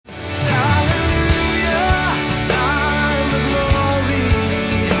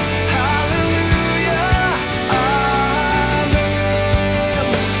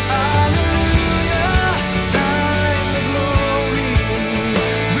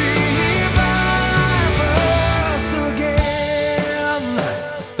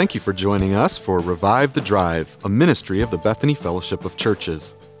Thank you for joining us for Revive the Drive, a ministry of the Bethany Fellowship of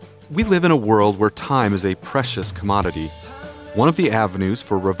Churches. We live in a world where time is a precious commodity. One of the avenues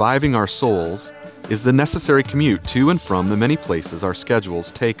for reviving our souls is the necessary commute to and from the many places our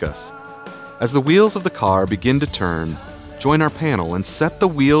schedules take us. As the wheels of the car begin to turn, join our panel and set the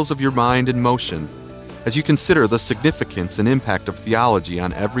wheels of your mind in motion as you consider the significance and impact of theology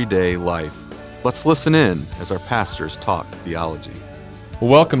on everyday life. Let's listen in as our pastors talk theology. Well,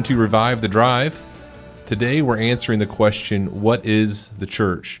 welcome to Revive the Drive. Today we're answering the question, what is the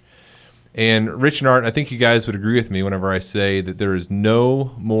church? And Rich and Art, I think you guys would agree with me whenever I say that there is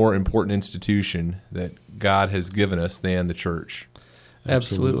no more important institution that God has given us than the church.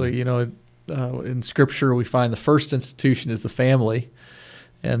 Absolutely. You know, in Scripture we find the first institution is the family,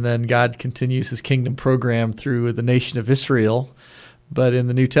 and then God continues his kingdom program through the nation of Israel. But in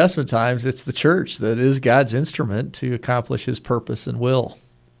the New Testament times, it's the church that is God's instrument to accomplish his purpose and will.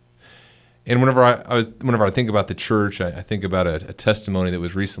 And whenever I think about the church, I think about a testimony that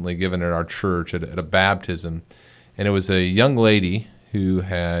was recently given at our church at a baptism. And it was a young lady who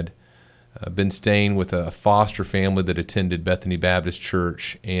had been staying with a foster family that attended Bethany Baptist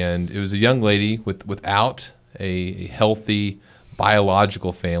Church. And it was a young lady without a healthy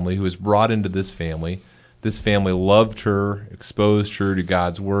biological family who was brought into this family. This family loved her, exposed her to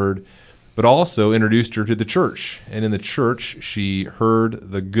God's Word, but also introduced her to the church. And in the church, she heard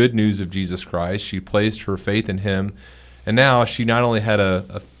the good news of Jesus Christ. She placed her faith in him. And now she not only had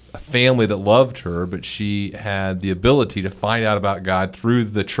a family that loved her, but she had the ability to find out about God through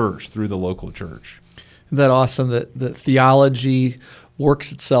the church, through the local church. Isn't that awesome that theology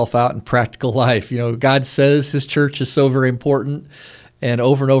works itself out in practical life? You know, God says his church is so very important. And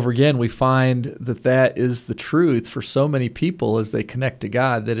over again, we find that is the truth for so many people as they connect to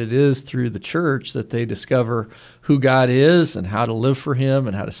God, that it is through the church that they discover who God is and how to live for him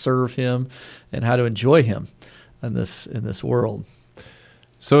and how to serve him and how to enjoy him in this world.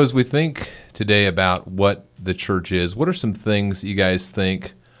 So as we think today about what the church is, what are some things you guys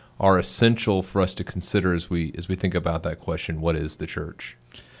think are essential for us to consider as we think about that question, what is the church?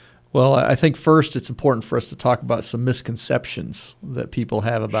 Well, I think first it's important for us to talk about some misconceptions that people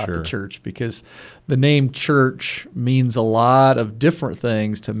have about Sure. the church, because the name church means a lot of different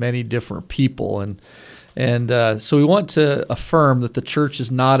things to many different people. And so we want to affirm that the church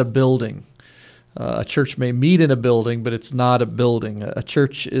is not a building. A church may meet in a building, but it's not a building. A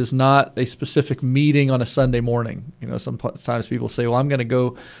church is not a specific meeting on a Sunday morning. You know, sometimes people say, well, I'm going to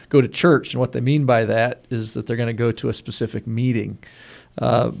go to church. And what they mean by that is that they're going to go to a specific meeting.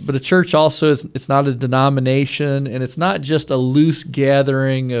 But a church also it's not a denomination, and it's not just a loose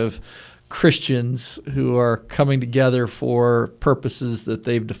gathering of Christians who are coming together for purposes that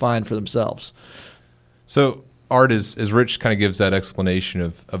they've defined for themselves. So, Art, as Rich kind of gives that explanation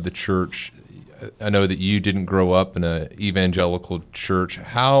of the church, I know that you didn't grow up in an evangelical church.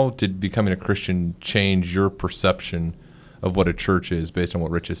 How did becoming a Christian change your perception of what a church is based on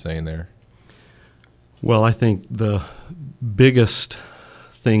what Rich is saying there? Well, I think the biggest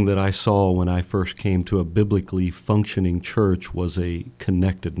thing that I saw when I first came to a biblically functioning church was a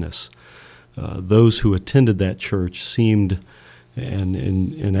connectedness. Those who attended that church seemed, and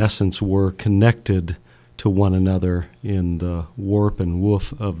in essence were connected to one another in the warp and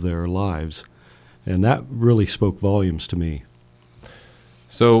woof of their lives. And that really spoke volumes to me.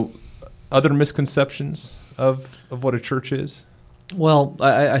 So, other misconceptions of what a church is? Well,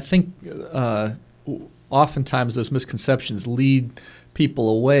 I think oftentimes those misconceptions lead people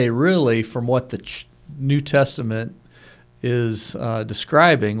away really from what the New Testament is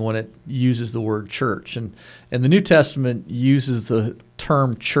describing when it uses the word church. And the New Testament uses the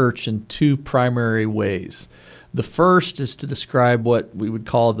term church in two primary ways. The first is to describe what we would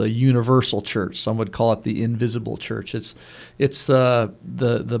call the universal church. Some would call it the invisible church. It's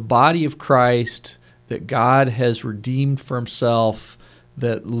the body of Christ that God has redeemed for himself,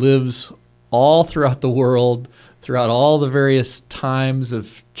 that lives all throughout the world, throughout all the various times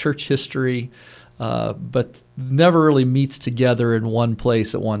of church history, but never really meets together in one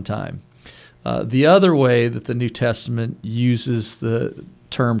place at one time. The other way that the New Testament uses the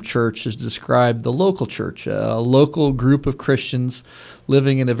term church is to describe the local church, a local group of Christians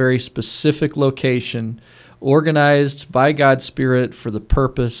living in a very specific location, organized by God's Spirit for the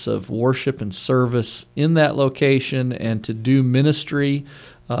purpose of worship and service in that location and to do ministry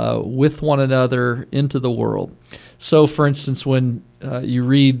with one another into the world. So, for instance, when you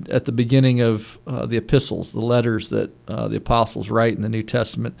read at the beginning of the epistles, the letters that the apostles write in the New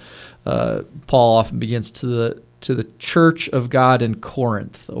Testament, Paul often begins to the church of God in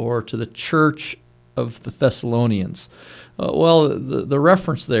Corinth, or to the church of the Thessalonians? Well, the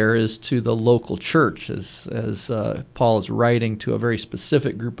reference there is to the local church, as Paul is writing to a very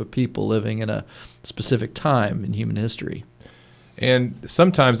specific group of people living in a specific time in human history. And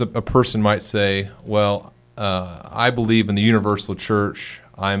sometimes a person might say, well, I believe in the universal church.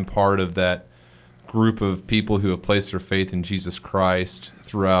 I'm part of that group of people who have placed their faith in Jesus Christ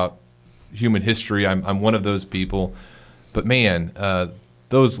throughout human history. I'm one of those people. But man,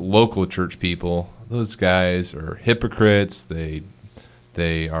 those local church people, those guys are hypocrites. They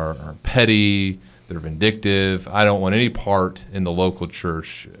are petty. They're vindictive. I don't want any part in the local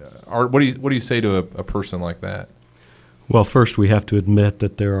church. What do you say to a person like that? Well, first we have to admit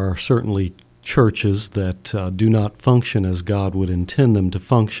that there are certainly churches that do not function as God would intend them to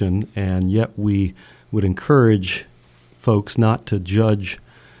function, and yet we would encourage folks not to judge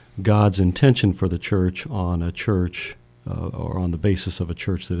God's intention for the church on a church or on the basis of a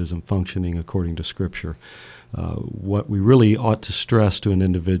church that isn't functioning according to Scripture. What we really ought to stress to an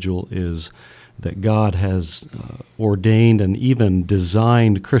individual is that God has ordained and even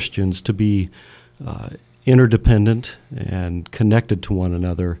designed Christians to be interdependent and connected to one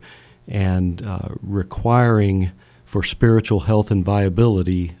another, and requiring for spiritual health and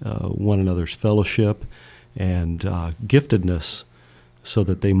viability one another's fellowship and giftedness, so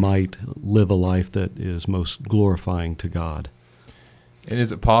that they might live a life that is most glorifying to God. And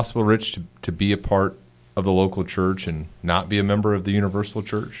is it possible, Rich, to be a part of the local church and not be a member of the universal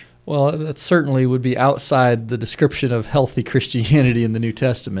church? Well, that certainly would be outside the description of healthy Christianity in the New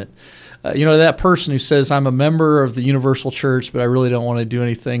Testament. That person who says, I'm a member of the universal church, but I really don't want to do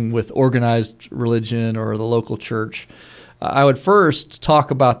anything with organized religion or the local church, I would first talk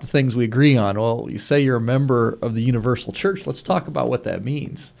about the things we agree on. Well, you say you're a member of the universal church. Let's talk about what that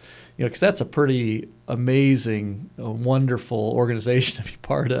means. Because that's a pretty amazing, wonderful organization to be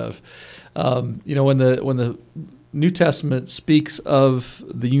part of. When the New Testament speaks of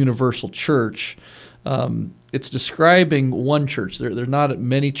the universal church, it's describing one church. There are not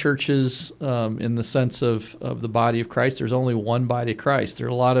many churches in the sense of the body of Christ. There's only one body of Christ. There are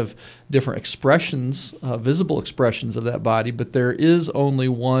a lot of different expressions, visible expressions of that body, but there is only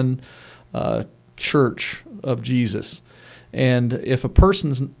one church of Jesus. And if a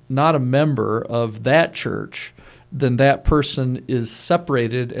person's not a member of that church, then that person is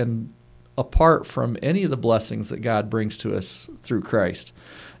separated and apart from any of the blessings that God brings to us through Christ.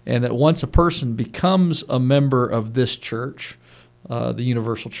 And that once a person becomes a member of this church, the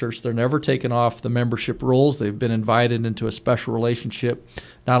universal church, they're never taken off the membership rolls. They've been invited into a special relationship,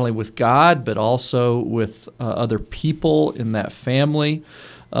 not only with God, but also with other people in that family.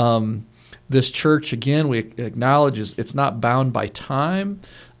 This church, again, we acknowledge it's not bound by time.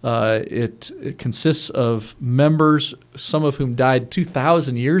 It consists of members, some of whom died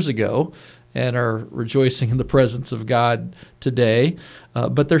 2,000 years ago and are rejoicing in the presence of God today,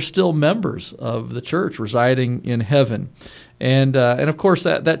 but they're still members of the church residing in heaven. And of course,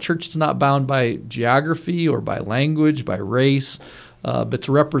 that church is not bound by geography or by language, by race, but it's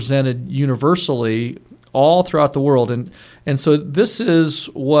represented universally all throughout the world. And so this is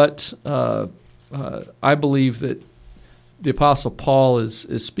what I believe that the Apostle Paul is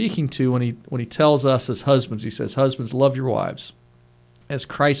speaking to when he tells us as husbands. He says, husbands, love your wives as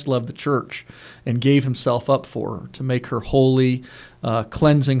Christ loved the church and gave himself up for her to make her holy,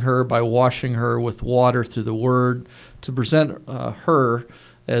 cleansing her by washing her with water through the word, to present her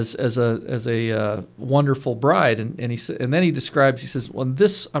as a wonderful bride. And then he describes, he says, well,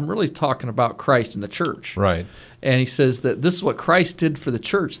 this, I'm really talking about Christ and the church. Right. And he says that this is what Christ did for the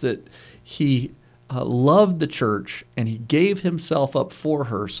church, that he loved the church and he gave himself up for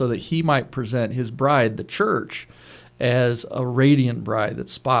her so that he might present his bride, the church, as a radiant bride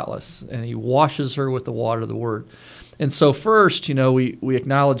that's spotless. And he washes her with the water of the word. And so first, we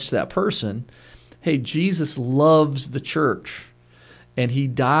acknowledge to that person, hey, Jesus loves the church. And he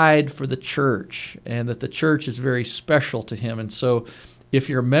died for the church, and that the church is very special to him. And so if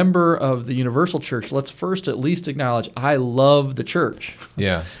you're a member of the universal church, let's first at least acknowledge, I love the church.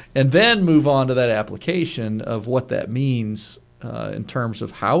 Yeah. And then move on to that application of what that means in terms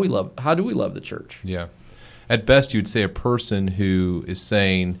of how do we love the church? Yeah. At best, you'd say a person who is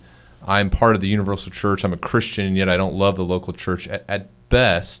saying, I'm part of the universal church, I'm a Christian, and yet I don't love the local church. At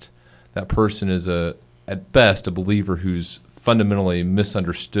best, that person is a believer who's fundamentally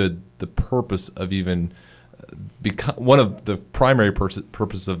misunderstood the purpose of even one of the primary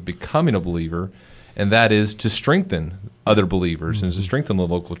purposes of becoming a believer, and that is to strengthen other believers and to strengthen the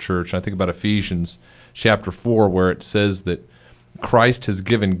local church. And I think about Ephesians chapter 4, where it says that Christ has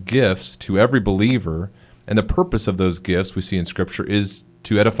given gifts to every believer, and the purpose of those gifts we see in Scripture is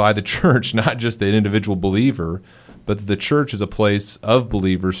to edify the church, not just the individual believer, but that the church is a place of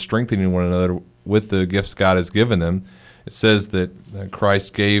believers strengthening one another with the gifts God has given them. It says that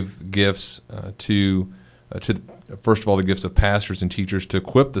Christ gave gifts to first of all, the gifts of pastors and teachers to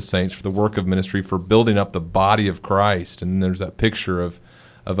equip the saints for the work of ministry, for building up the body of Christ. And there's that picture of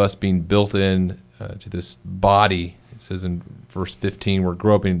us being built in to this body. It says in verse 15, we're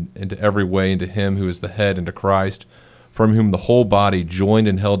growing into every way into him who is the head, into Christ, from whom the whole body, joined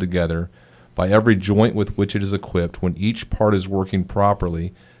and held together by every joint with which it is equipped, when each part is working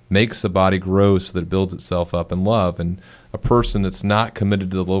properly, makes the body grow so that it builds itself up in love. And a person that's not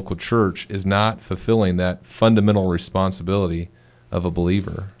committed to the local church is not fulfilling that fundamental responsibility of a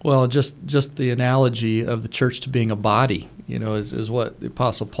believer. Well, just the analogy of the church to being a body, is what the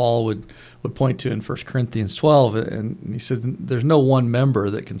Apostle Paul would point to in 1 Corinthians 12. And he says there's no one member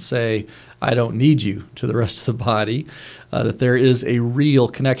that can say, I don't need you, to the rest of the body, that there is a real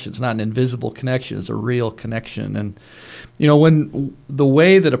connection. It's not an invisible connection, it's a real connection. And when the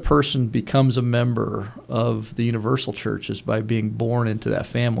way that a person becomes a member of the universal church is by being born into that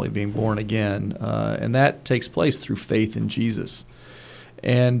family, being born again, and that takes place through faith in Jesus.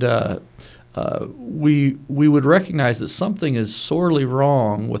 And we would recognize that something is sorely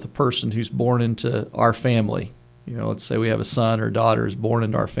wrong with a person who's born into our family. Let's say we have a son or daughter who's born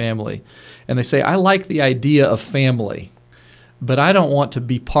into our family, and they say, I like the idea of family, but I don't want to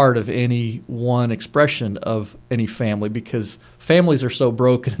be part of any one expression of any family, because families are so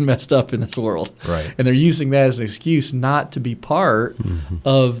broken and messed up in this world. Right. And they're using that as an excuse not to be part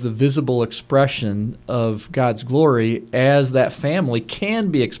of the visible expression of God's glory, as that family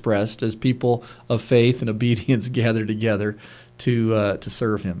can be expressed as people of faith and obedience gathered together to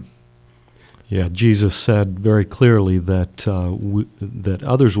serve him. Yeah, Jesus said very clearly that that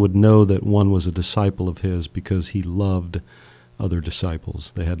others would know that one was a disciple of his because he loved other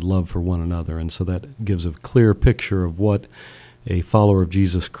disciples. They had love for one another, and so that gives a clear picture of what a follower of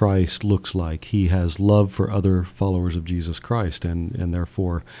Jesus Christ looks like. He has love for other followers of Jesus Christ, and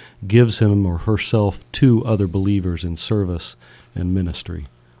therefore gives him or herself to other believers in service and ministry.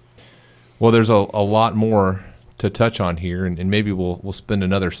 Well, there's a lot more to touch on here, and maybe we'll spend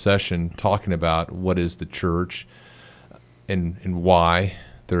another session talking about what is the church and why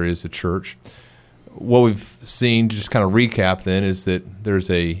there is a church. What we've seen, to just kind of recap then, is that there's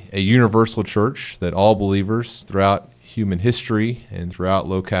a universal church that all believers throughout human history and throughout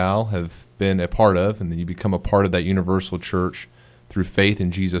locale have been a part of, and then you become a part of that universal church through faith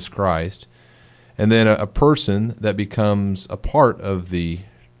in Jesus Christ. And then a person that becomes a part of the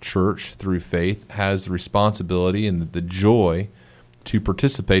church through faith has the responsibility and the joy to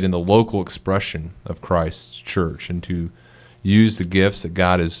participate in the local expression of Christ's church and to use the gifts that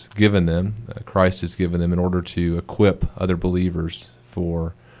God has given them, Christ has given them, in order to equip other believers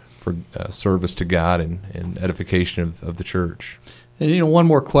for service to God and edification of the church. And one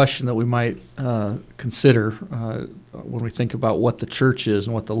more question that we might consider when we think about what the church is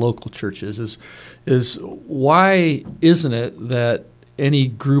and what the local church is why isn't it that any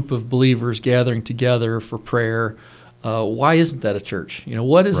group of believers gathering together for prayer, why isn't that a church?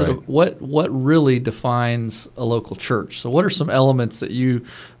 What is it? What really defines a local church? So, what are some elements that you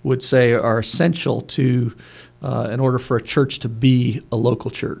would say are essential to, in order for a church to be a local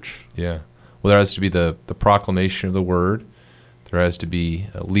church? Yeah. Well, there has to be the proclamation of the word. There has to be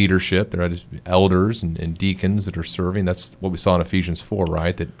leadership. There has to be elders and deacons that are serving. That's what we saw in Ephesians 4,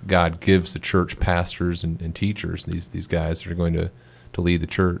 right? That God gives the church pastors and teachers, these guys that are going to lead the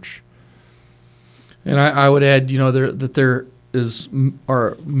church. And I would add, that there is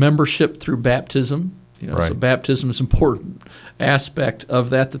our membership through baptism. Right. So baptism is an important aspect of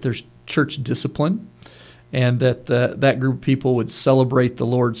that there's church discipline, and that that group of people would celebrate the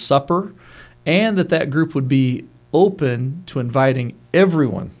Lord's Supper, and that group would be open to inviting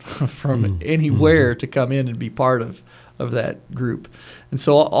everyone from anywhere to come in and be part of that group. And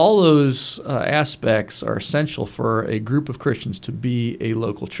so all those aspects are essential for a group of Christians to be a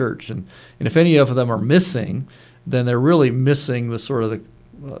local church. And if any of them are missing, then they're really missing the sort of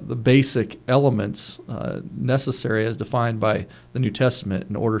the basic elements necessary as defined by the New Testament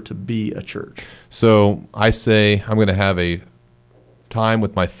in order to be a church. So I say I'm going to have a time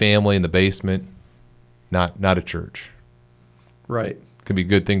with my family in the basement, not a church. Right. Could be a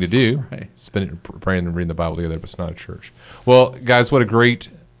good thing to do. Right. Spend it praying and reading the Bible together, but it's not a church. Well, guys, what a great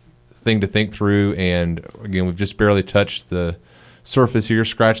thing to think through. And again, we've just barely touched the surface here,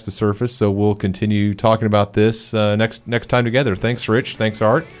 scratched the surface. So we'll continue talking about this next time together. Thanks, Rich. Thanks,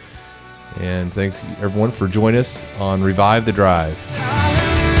 Art. And thanks, everyone, for joining us on Revive the Drive.